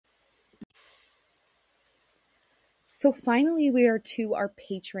So finally, we are to our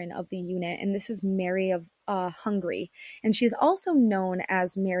patron of the unit, and this is Mary of Hungary. And she's also known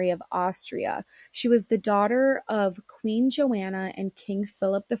as Mary of Austria. She was the daughter of Queen Joanna and King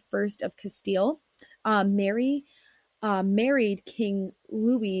Philip I of Castile. Mary married King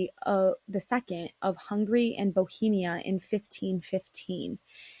Louis II of Hungary and Bohemia in 1515.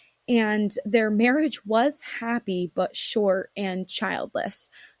 And their marriage was happy but short and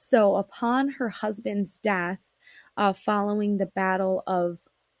childless. So, upon her husband's death, following the Battle of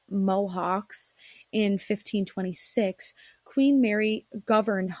Mohawks in 1526, Queen Mary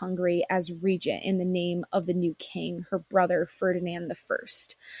governed Hungary as regent in the name of the new king, her brother Ferdinand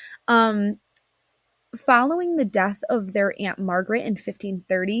I. Following the death of their Aunt Margaret in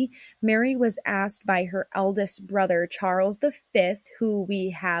 1530, Mary was asked by her eldest brother, Charles V, who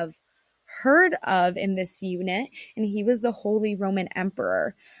we have heard of in this unit, and he was the Holy Roman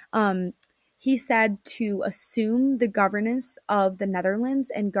Emperor. He said to assume the governance of the Netherlands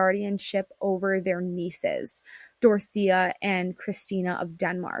and guardianship over their nieces, Dorothea and Christina of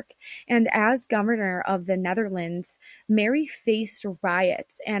Denmark. And as governor of the Netherlands, Mary faced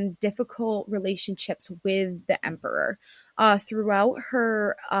riots and difficult relationships with the emperor. Throughout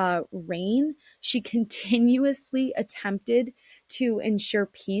her reign, she continuously attempted to ensure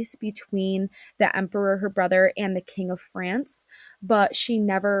peace between the emperor, her brother, and the king of France, but she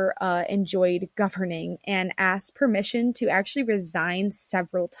never enjoyed governing and asked permission to actually resign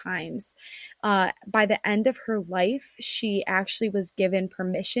several times. By the end of her life, she actually was given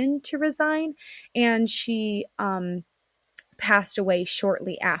permission to resign, and she passed away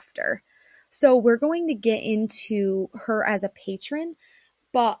shortly after. So we're going to get into her as a patron,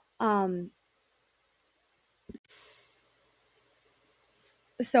 but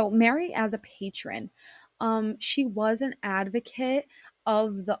so Mary as a patron, she was an advocate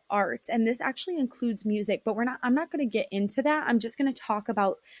of the arts, and this actually includes music, but I'm not going to get into that. I'm just going to talk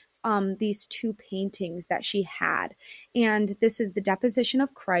about these two paintings that she had. And this is the Deposition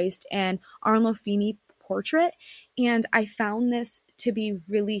of Christ and Arnolfini portrait. And I found this to be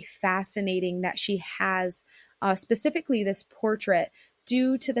really fascinating that she has specifically this portrait,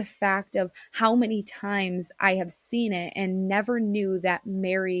 due to the fact of how many times I have seen it and never knew that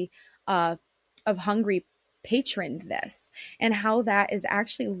Mary of Hungary patroned this, and how that is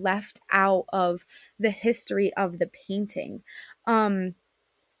actually left out of the history of the painting.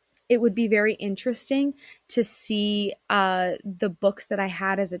 It would be very interesting to see the books that I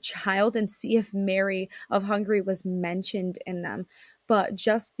had as a child and see if Mary of Hungary was mentioned in them. But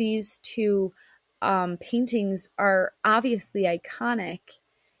just these two paintings are obviously iconic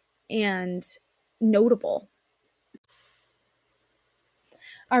and notable.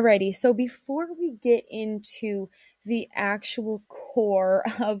 Alrighty, so before we get into the actual core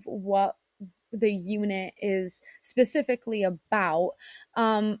of what the unit is specifically about,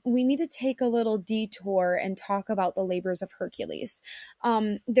 we need to take a little detour and talk about the labors of Hercules.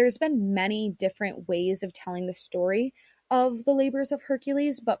 There's been many different ways of telling the story of the labors of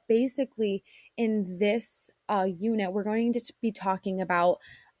Hercules, but basically in this unit, we're going to be talking about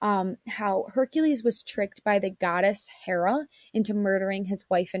how Hercules was tricked by the goddess Hera into murdering his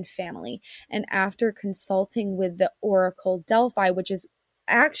wife and family. And after consulting with the Oracle Delphi, which is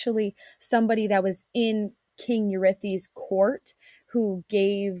actually somebody that was in King Eurystheus' court, who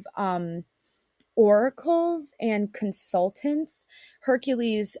gave oracles and consultants,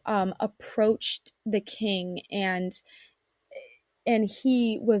 Hercules approached the king, and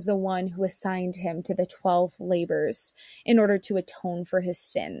he was the one who assigned him to the 12 labors in order to atone for his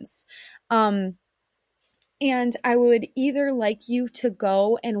sins. And I would either like you to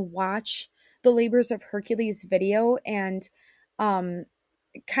go and watch the Labors of Hercules video and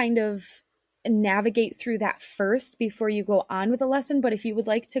kind of navigate through that first before you go on with the lesson. But if you would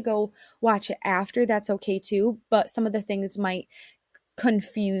like to go watch it after, that's okay too. But some of the things might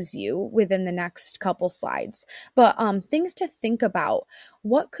confuse you within the next couple slides. But things to think about.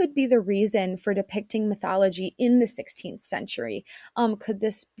 What could be the reason for depicting mythology in the 16th century? Could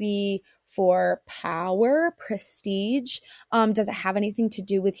this be for power, prestige? Does it have anything to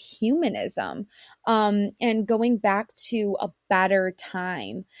do with humanism? And going back to a better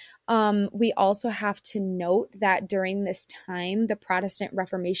time. We also have to note that during this time, the Protestant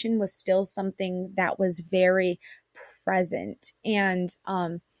Reformation was still something that was very present and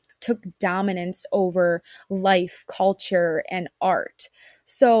took dominance over life, culture, and art.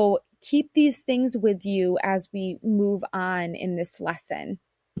 So keep these things with you as we move on in this lesson.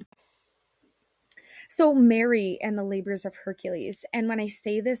 So, Mary and the Labors of Hercules. And when I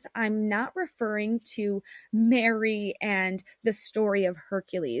say this, I'm not referring to Mary and the story of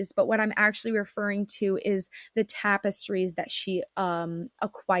Hercules, but what I'm actually referring to is the tapestries that she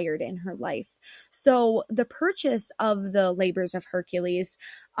acquired in her life. So, the purchase of the Labors of Hercules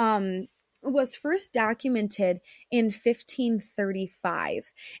was first documented in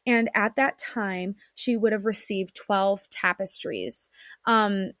 1535. And at that time, she would have received 12 tapestries.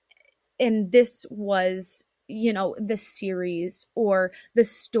 Um, and this was, the series or the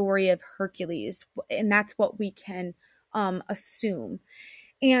story of Hercules, and that's what we can assume.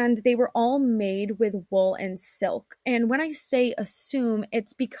 And they were all made with wool and silk. And when I say assume,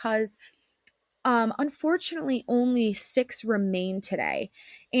 it's because unfortunately only 6 remain today,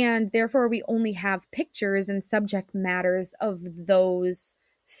 and therefore we only have pictures and subject matters of those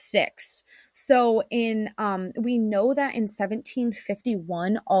 6. So in we know that in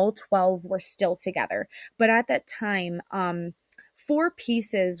 1751 all 12 were still together, but at that time 4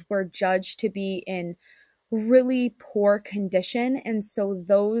 pieces were judged to be in really poor condition, and so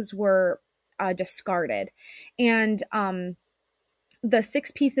those were discarded. And the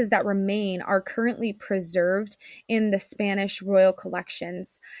 6 pieces that remain are currently preserved in the Spanish royal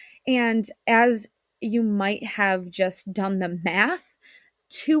collections. And as you might have just done the math,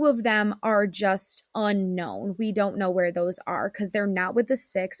 2 of them are just unknown. We don't know where those are because they're not with the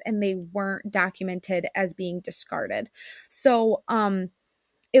 6 and they weren't documented as being discarded. So,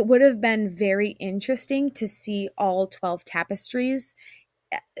 it would have been very interesting to see all 12 tapestries,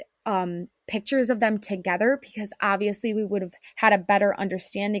 pictures of them together, because obviously we would have had a better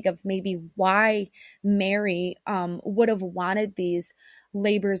understanding of maybe why Mary would have wanted these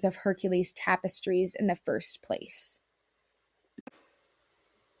Labors of Hercules tapestries in the first place.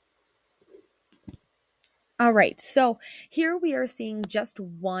 All right, so here we are seeing just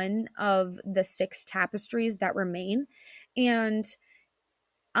one of the 6 tapestries that remain. And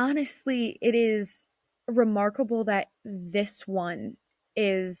honestly, it is remarkable that this one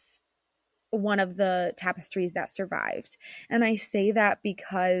is one of the tapestries that survived. And I say that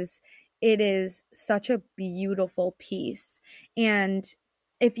because it is such a beautiful piece. And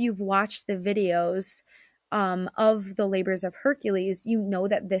if you've watched the videos of the Labors of Hercules, you know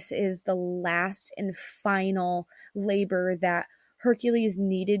that this is the last and final labor that Hercules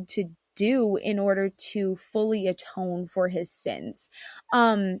needed to do in order to fully atone for his sins.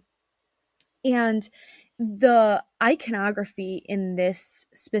 And the iconography in this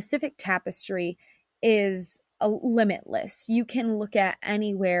specific tapestry is limitless. You can look at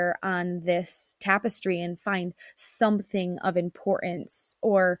anywhere on this tapestry and find something of importance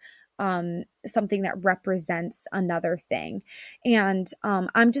or something that represents another thing. And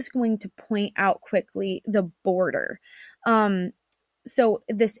I'm just going to point out quickly the border. So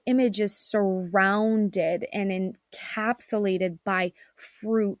this image is surrounded and encapsulated by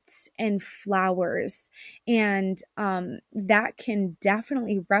fruits and flowers, and that can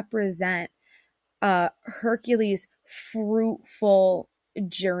definitely represent Hercules' fruitful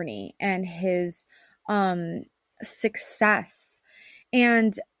journey and his success.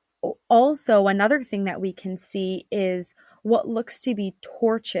 And also another thing that we can see is what looks to be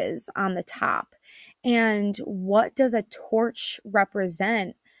torches on the top. And what does a torch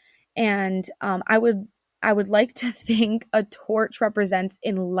represent? And I would like to think a torch represents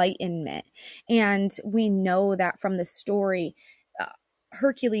enlightenment. And we know that from the story, uh,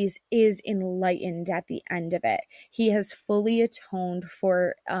 Hercules is enlightened at the end of it. He has fully atoned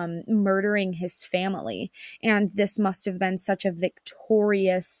for murdering his family. And this must have been such a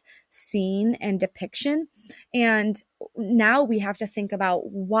victorious scene and depiction. And now we have to think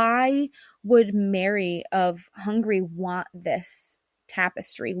about, why would Mary of Hungary want this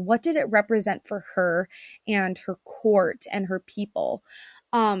tapestry? What did it represent for her and her court and her people?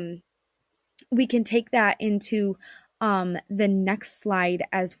 We can take that into the next slide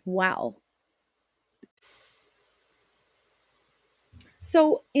as well.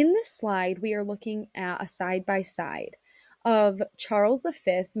 So in this slide, we are looking at a side by side of Charles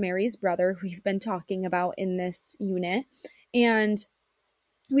V, Mary's brother, who we've been talking about in this unit, and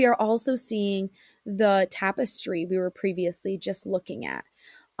we are also seeing the tapestry we were previously just looking at.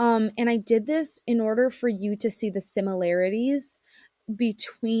 And I did this in order for you to see the similarities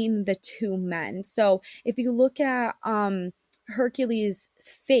between the 2 men. So if you look at Hercules'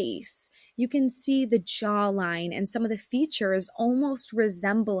 face, you can see the jawline and some of the features almost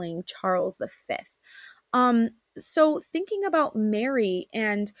resembling Charles V. So thinking about Mary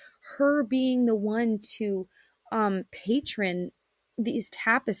and her being the one to patron these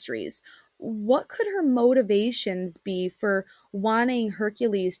tapestries, what could her motivations be for wanting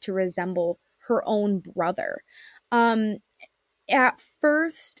Hercules to resemble her own brother. Um, at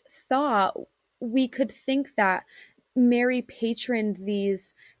first thought, we could think that Mary patroned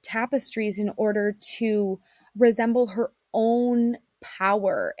these tapestries in order to resemble her own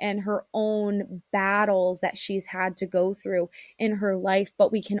power and her own battles that she's had to go through in her life.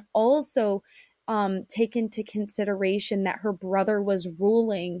 But we can also take into consideration that her brother was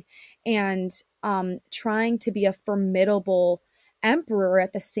ruling and trying to be a formidable emperor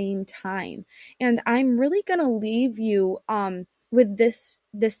at the same time. And I'm really going to leave you with this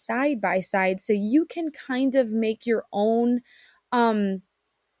side by side so you can kind of make your own um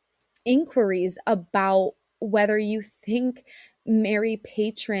inquiries about whether you think Mary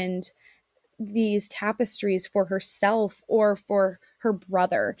patroned these tapestries for herself or for her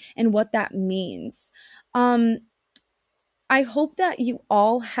brother and what that means. um I hope that you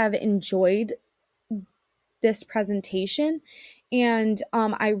all have enjoyed this presentation, and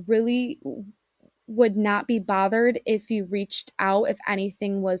I really would not be bothered if you reached out if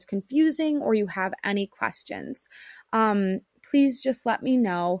anything was confusing or you have any questions. Please just let me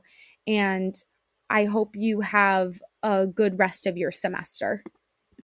know, and I hope you have a good rest of your semester.